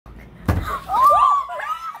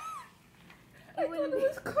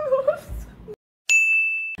was close.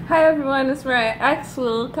 Hi everyone, it's Mariah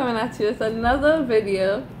Axel coming at you with another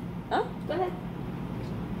video. Huh? Go ahead.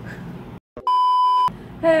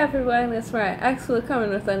 Hey everyone, it's Mariah Axel coming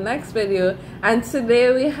with the next video, and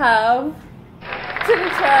today we have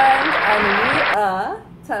TRINITRENDZ and we are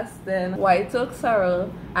testing white oak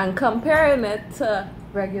sorrel and comparing it to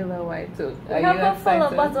regular white oak. We have a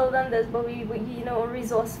fuller bottle than this, but we you know,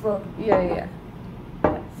 resourceful. Yeah. Yes.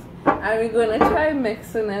 And we're gonna try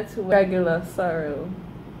mixing it with regular sorrel.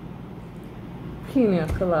 Pina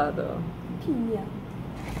colada. Pina.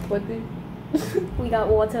 What do you... We got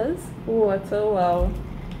waters. Water, wow.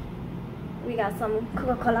 We got some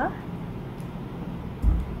Coca-Cola.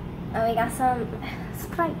 And we got some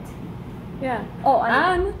Sprite. Yeah. Oh,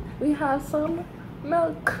 and we have some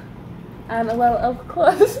milk. And well, of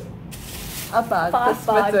course, a bag to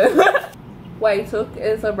spit in. White Oak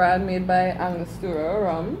is a brand made by Angostura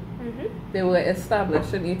Rum. They were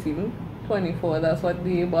established in 1824. That's what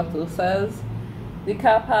the bottle says. The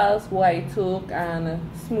cap has white oak and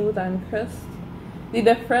smooth and crisp. The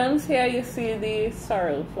difference here, you see the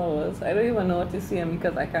sorrel flowers. I don't even know what you see them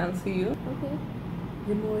because I can't see you. Okay.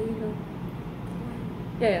 You know, you know.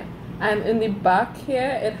 Yeah. And in the back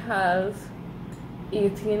here, it has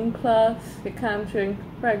 18 plus. You can't drink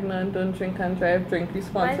pregnant, don't drink and drive, drink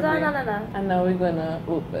responsibly. No. And now we're gonna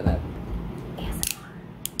open it.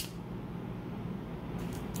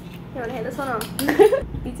 You wanna hear this one on?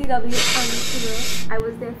 BTW I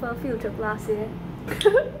was there for a field trip last year.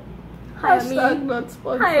 Hire me. Not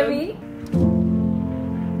sponsored. Hire me.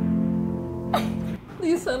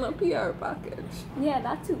 Please send a PR package. Yeah,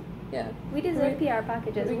 that too. Yeah. We deserve PR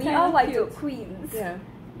packages. We kinda are white cute. oak queens. Yeah.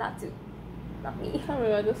 That too. Not me. Tell me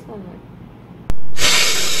what this one like.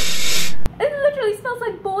 It literally smells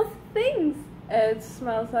like both things. It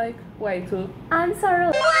smells like white oak. And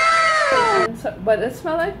sorrel. But it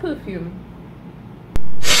smells like perfume.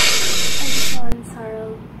 And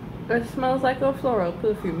sorrel. It smells like a floral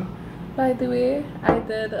perfume. By the way, I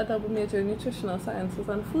did a double major in nutritional sciences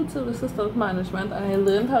and food service systems management, and I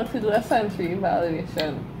learned how to do a sensory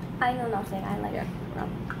evaluation. I know nothing. I like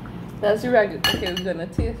rum. That's the regular. Okay, we're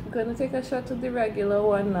gonna take a shot of the regular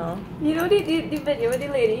one now. You know the video with the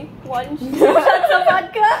lady? One shot of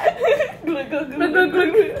vodka. Glug, glug, glug, glug,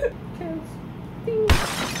 glug. Cheers. Ding.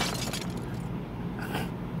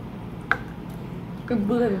 It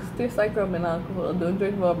blends. Tastes like rum and alcohol. Don't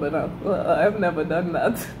drink rum and alcohol. I've never done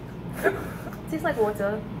that. Tastes like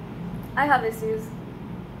water. I have issues.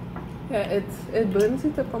 Yeah, it burns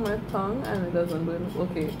the tip of my tongue and it doesn't burn.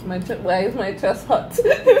 Okay, why is my chest hot?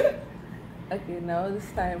 Okay, now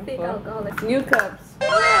it's time Fake for alcoholic. new cups.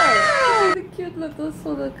 Wow! The cute little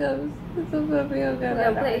soda cups. It's so fluffy. We're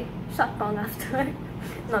gonna play shot pong after.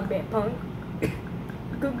 Not beer pong.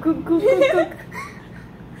 Cook.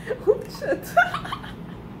 Oh shit.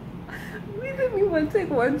 We didn't even take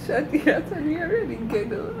one shot yet and we already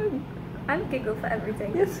giggled. I'm giggle for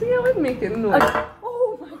everything. You see how I'm making noise?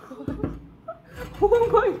 Oh my god. Oh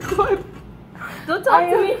my god. Don't talk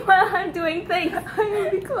to me while I'm doing things. I am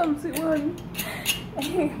the clumsy one.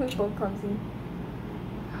 We're both clumsy.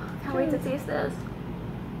 Can't wait to taste this.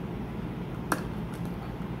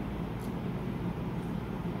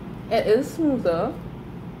 It is smoother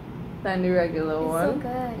than the regular one. It's so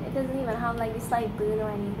good. It doesn't even have like this slight burn or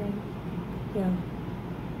anything. Yeah.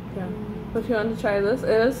 But if you want to try this, it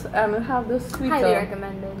is and it have this sweeter. Highly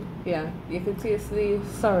recommended. Yeah, you can taste the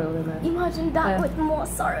sorrel in it. Imagine that with more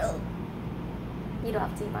sorrel. You don't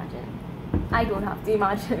have to imagine. I don't have to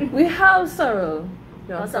imagine. We have sorrel.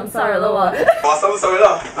 You want some sorrel or what? Want some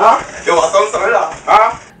sorrel? Huh? You want some sorrel?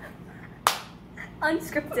 Huh?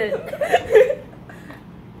 Unscripted.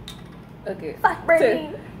 Okay. Fat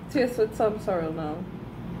brain. Taste with some sorrel now.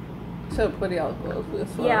 So put the alcohol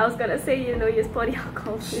first. Yeah, I was gonna say, you know, you just pour the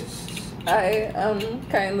alcohol first. I am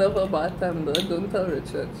kind of a bartender. Don't tell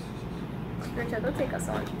Richard. Richard, don't take us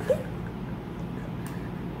on.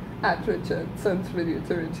 At Richard. Send video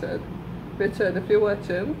to Richard. Richard, if you're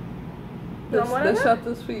watching, the shot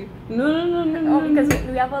is free. No. Oh, because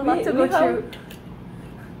we have a lot to go through.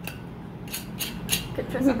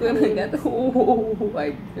 We're gonna get. Oh,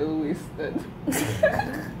 I feel wasted.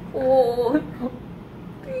 Oh.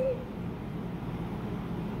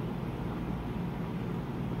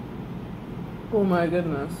 Oh my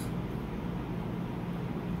goodness.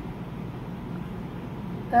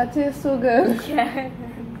 That tastes so good. Yeah.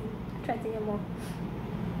 Try to get more.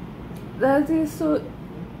 That is so.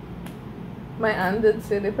 My aunt did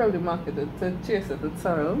say they probably marketed to chase it with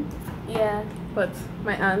sorrel. Yeah. But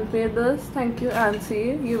my aunt made this. Thank you,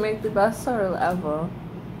 Auntie. You make the best sorrel ever.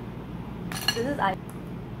 This is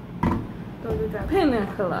Don't do drugs. Pina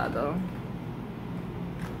colada.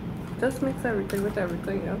 Just mix everything with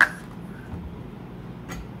everything else.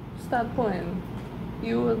 Start pouring.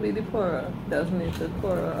 You will be the pourer, designated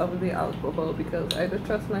pourer of the alcohol, because I don't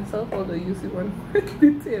trust myself, although you see one at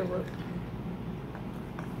the table.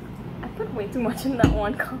 I put way too much in that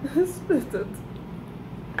one cup. Split it.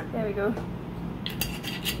 There we go.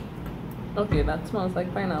 Okay, that smells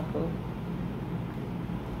like pineapple.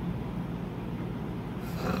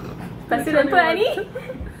 President put any?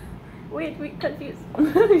 Wait, confused.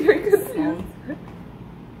 You're confused.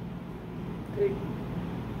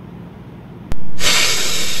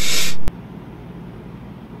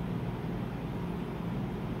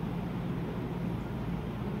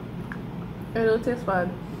 It don't taste bad.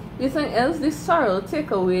 The thing is, the sorrel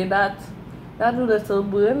take away that little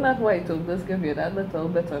burn that white oak does give you, that little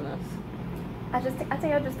bitterness. I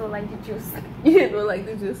think I just don't like the juice. You don't like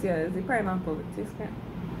the juice, yeah. It's the pineapple that tastes kind.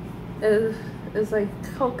 It's like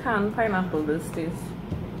how can pineapple does taste?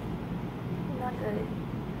 Not good.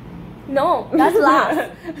 No, that's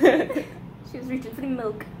last. She was reaching for the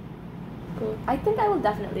milk. Cool. I think I will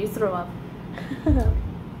definitely throw up.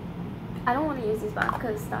 I don't want to use these bags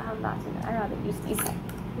because I have that in it. I'd rather use these.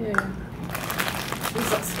 Yeah. I'm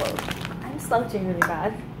so slow. I'm slouching really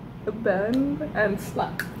bad. Bend and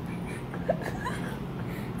slap.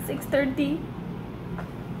 6:30.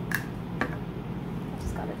 I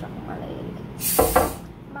just gotta drop on my leg.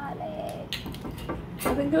 My leg.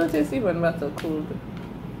 I think it'll taste even better cold.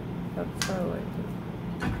 That's how I like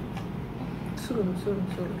it. Soon.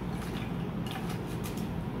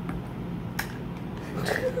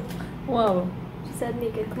 Wow. She said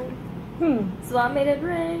make it cool. Hmm. So I made it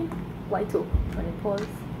rain. Why too? When it pours.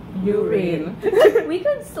 Urine. We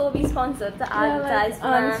could still be sponsored to advertise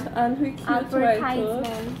and we cute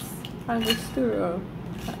advertisements. And the stirrer.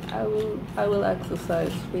 I will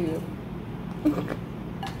exercise for you.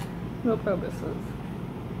 No promises.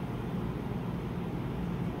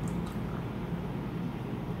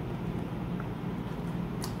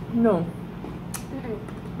 No.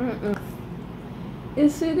 You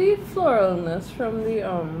see the floralness from the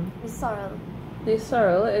sorrel. The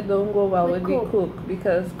sorrel, it don't go well with the coke. coke,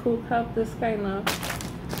 because coke have this kind of,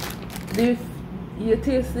 you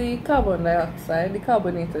taste the carbon dioxide, the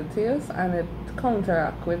carbonated taste, and it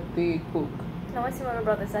counteract with the coke. Now I see what my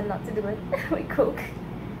brother said not to do it with coke.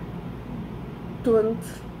 Don't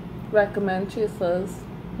recommend chasers,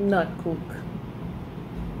 not coke.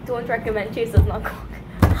 Don't recommend chasers, not coke.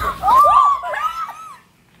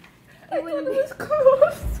 I thought it was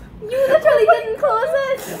closed. You literally didn't close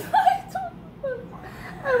it.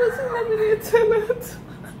 I was eliminating it.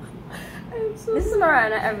 I'm so This is Mariah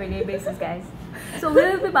on an everyday basis, guys. So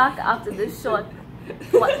we'll be back after this short.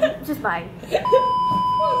 What? Just bye.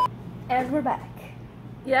 And we're back.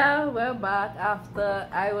 Yeah, we're back after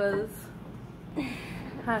I was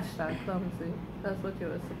hashtag clumsy. That's what you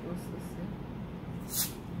were supposed to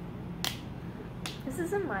say. This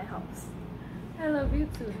isn't my house. I love you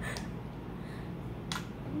too.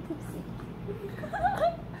 I'm tipsy.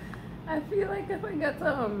 I feel like if I get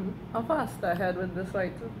a faster head with this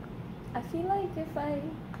white took. I feel like if I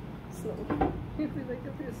slow. You feel like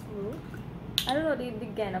if you're slow? I don't know, they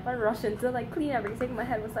get up and rush into like clean everything. My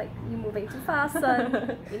head was like, you're moving too fast,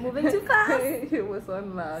 son. You're moving too fast. It was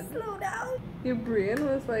on lag. Slow down. Your brain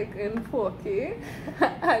was like in 4K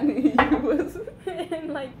and you was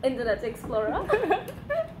In like Internet Explorer.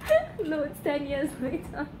 No, it's 10 years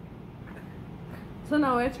later. So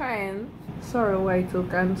now we're trying sorrel white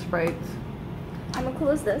oak and Sprite. I'm gonna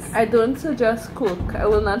close this. I don't suggest Coke. I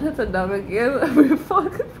will not hit it down again before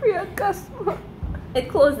I free a customer. It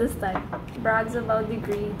closed this time. Brags about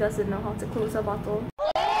degree, doesn't know how to close a bottle.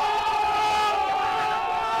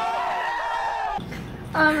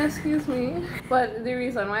 Excuse me. But the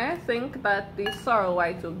reason why I think that the sorrel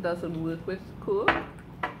white oak doesn't work with Coke,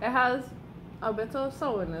 it has a bit of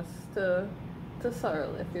sourness to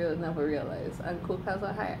sorrel, if you never realize, and Coke has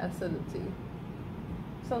a high acidity.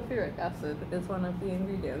 Sulfuric acid is one of the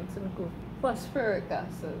ingredients in Coke. Phosphoric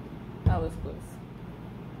acid. I was close.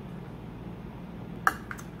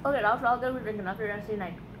 Okay, after all that, we're drinking after the rest of the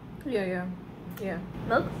night. Yeah.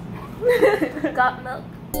 Milk? Got milk?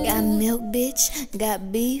 Got milk, bitch.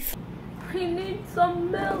 Got beef. We need some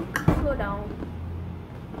milk. Slow down.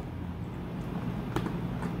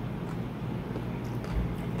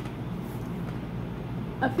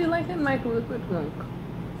 I feel like it might work with milk.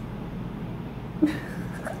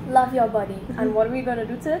 Love your body. And what are we gonna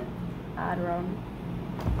do to it? Add rum.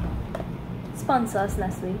 Sponsor us,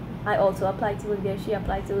 Nestle. I also applied to work there. She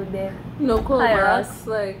applied to work there. No Hire callbacks, us.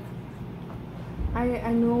 like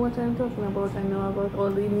I know what I'm talking about. I know about all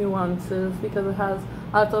the nuances because it has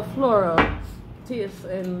lots of floral taste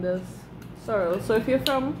in this sorrel. So if you're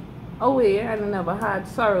from away and you never had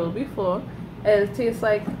sorrel before, it tastes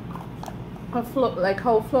like like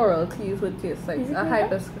how floral teas would taste, like a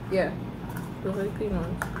hibiscus. Yeah, those are the clean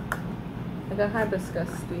ones. Like a hibiscus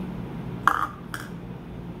tea.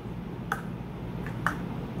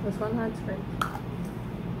 This one had Sprite.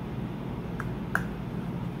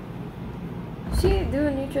 She do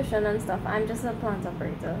nutrition and stuff. I'm just a plant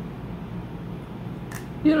operator.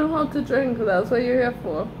 You know how to drink, that's what you're here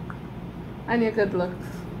for. And your good looks.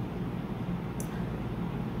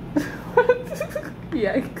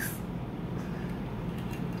 Yikes.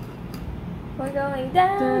 We're going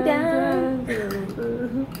down, down. Down.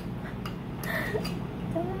 Down.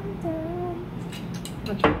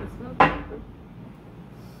 Okay, this smells good.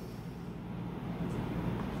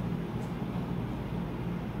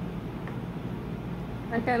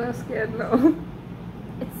 I'm kind of scared now.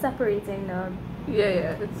 It's separating now.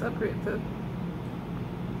 Yeah, it's separated.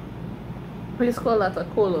 We just call that a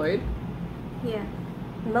colloid. Yeah.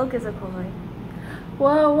 Milk is a colloid.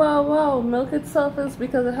 Wow. Milk itself is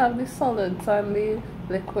because it have the solids and the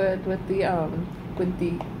liquid with the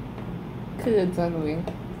curds and the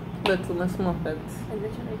little Miss Muffets. It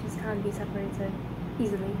literally just can't be separated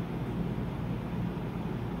easily.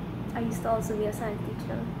 I used to also be a science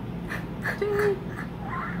teacher.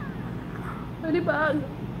 Ready bag.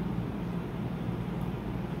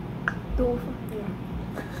 Yeah.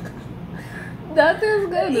 That is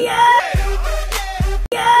good. Yeah!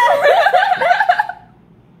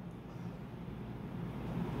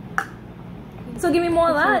 So give me more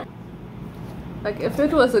of that. Like if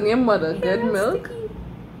it was in your mother good milk. Sticky.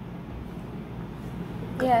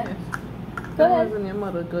 Yeah. If Go it ahead. was in your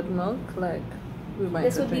mother good milk, like we might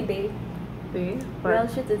This could would be drink bae. tea, Real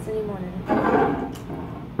but shit, it's in the morning.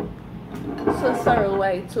 so sorrel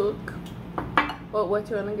white took. But what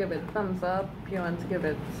you wanna give it? Thumbs up? You want to give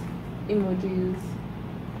it emojis?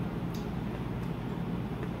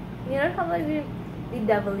 You know, kind of like the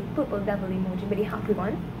devil, purple devil emoji, but the happy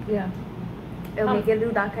one. Yeah. It'll make it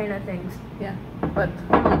do that kind of things. Yeah. But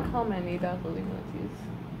how many devil emojis?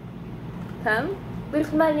 10?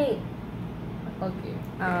 Which many? Okay.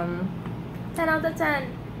 10 out of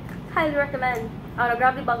 10. Highly recommend. I would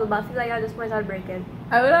grab the bubble bath. I feel like at this point I'd break it.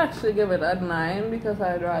 I would actually give it a 9 because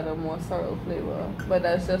I'd rather more sorrel flavor. But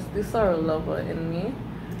that's just the sorrel lover in me.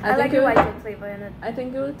 I like the white milk flavor in it. I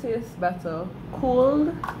think it would taste better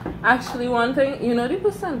cold. Actually, one thing, you know, the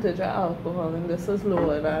percentage of alcohol in this is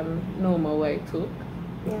lower than normal white oak.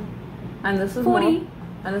 Yeah. And this is 40.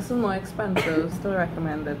 And this is more expensive. Still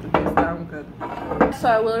recommend it. It tastes damn good. So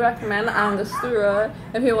I will recommend Angostura.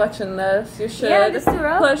 If you're watching this, you should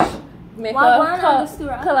make a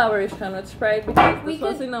collaboration with Sprite because this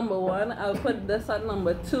was the number 1. I'll put this at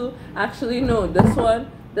number 2. Actually, no, this one.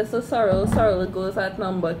 This is sorrel. Sorrel goes at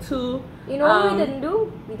number 2. You know what we didn't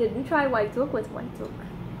do? We didn't try white oak with white oak.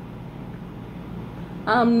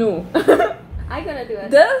 No. I'm gonna do it.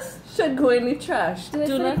 This should go in the trash. Do it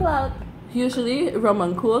for the cloud. Usually, rum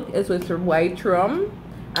and coke is with white rum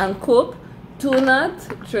and coke. Do not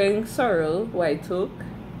drink sorrel, white oak,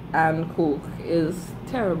 and coke. Is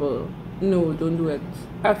terrible. No, don't do it.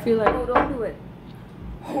 I feel like. Oh, don't do it.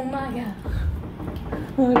 Oh my god.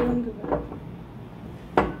 Oh, don't do it.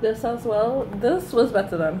 This as well. This was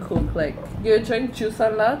better than coke. Like you drink juice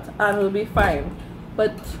and that, and it'll be fine.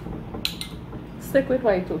 But stick with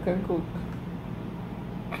white oak and coke.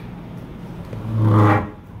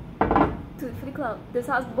 Do it for the cloud. This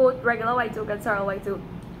has both regular white oak and sorrel white oak.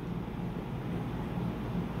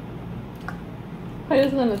 How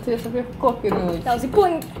is it gonna taste if you're cooking it? That was the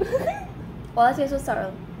point. All I taste was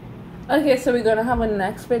sorrel. Okay, so we're gonna have a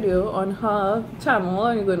next video on her channel,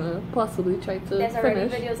 and we're gonna possibly try to There's already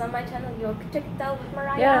finish. videos on my channel. You can check it out with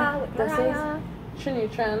Mariah. Yeah, with this Mariah. is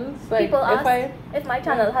TRINITRENDZ. Like People ask if my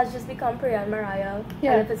channel has just become Priya and Mariah,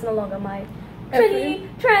 Yeah. and if it's no longer my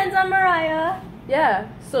TRINITRENDZ and Mariah. Yeah,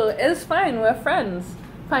 so it's fine. We're friends.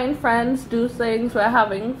 Find friends, do things. We're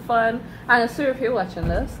having fun. And so if you're watching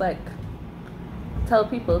this, like, tell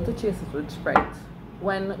people to chase it with Sprite.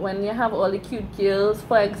 When you have all the cute girls,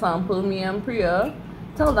 for example, me and Priya,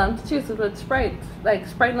 tell them to chase it with Sprite. Like,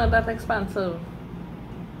 Sprite not that expensive.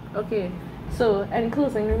 Okay, so any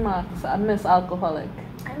closing remarks, Miss Alcoholic?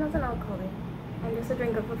 I'm not an alcoholic. I'm just a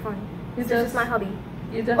drinker for fun. You This is just my hobby.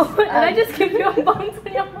 You just. Oh, did I just give you a bounce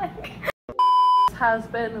on your mic? Has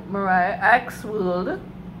been Mariah X World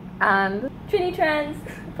and TRINITRENDZ.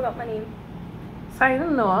 I forgot my name.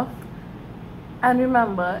 signing off. And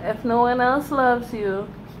remember, if no one else loves you,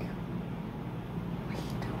 we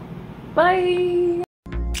do. Bye.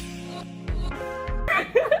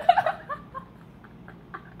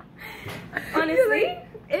 Honestly,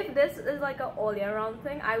 if this is like an all year round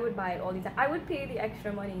thing, I would buy it all the time. I would pay the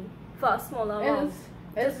extra money for a smaller amount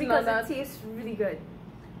just because it tastes really good.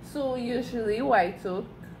 So usually white oak,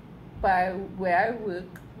 by where I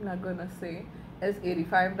work, I'm not gonna say, is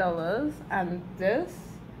 $85, and this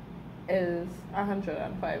is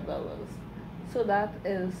 $105. So that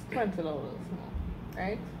is $20 more,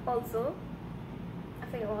 right? Also, I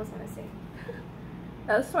forget what I was gonna say.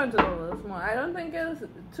 That's $20 more. I don't think it's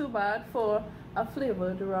too bad for a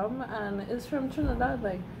flavored rum, and it's from Trinidad.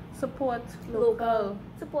 Like, support local.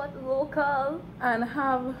 Support local. And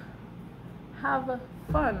have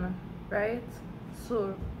fun, right?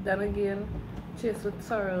 So then again, chase with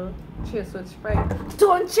sorrel, chase with Sprite.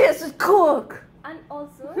 Don't chase with Coke. And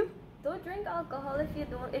also, don't drink alcohol if you're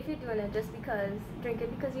doing it just because. Drink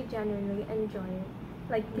it because you genuinely enjoy it.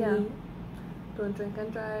 Like me. Don't drink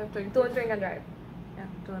and drive. Don't drink and drive. Yeah,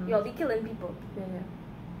 don't. You'll be killing people. Yeah.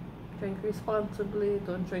 Drink responsibly.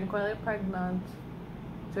 Don't drink while you're pregnant.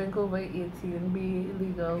 Drink over 18. Be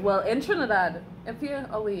legal. Well, in Trinidad, if you're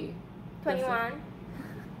away. 21.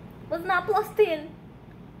 Was not plus 10.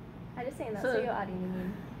 I just saying that so you're adding me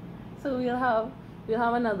in. So we'll have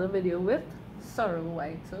another video with sorrel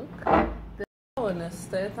white oak. The one is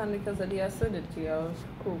state, and because of the acidity of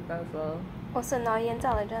Coke as well. Also, now you're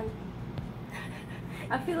intelligent.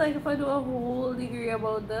 I feel like if I do a whole degree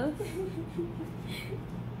about this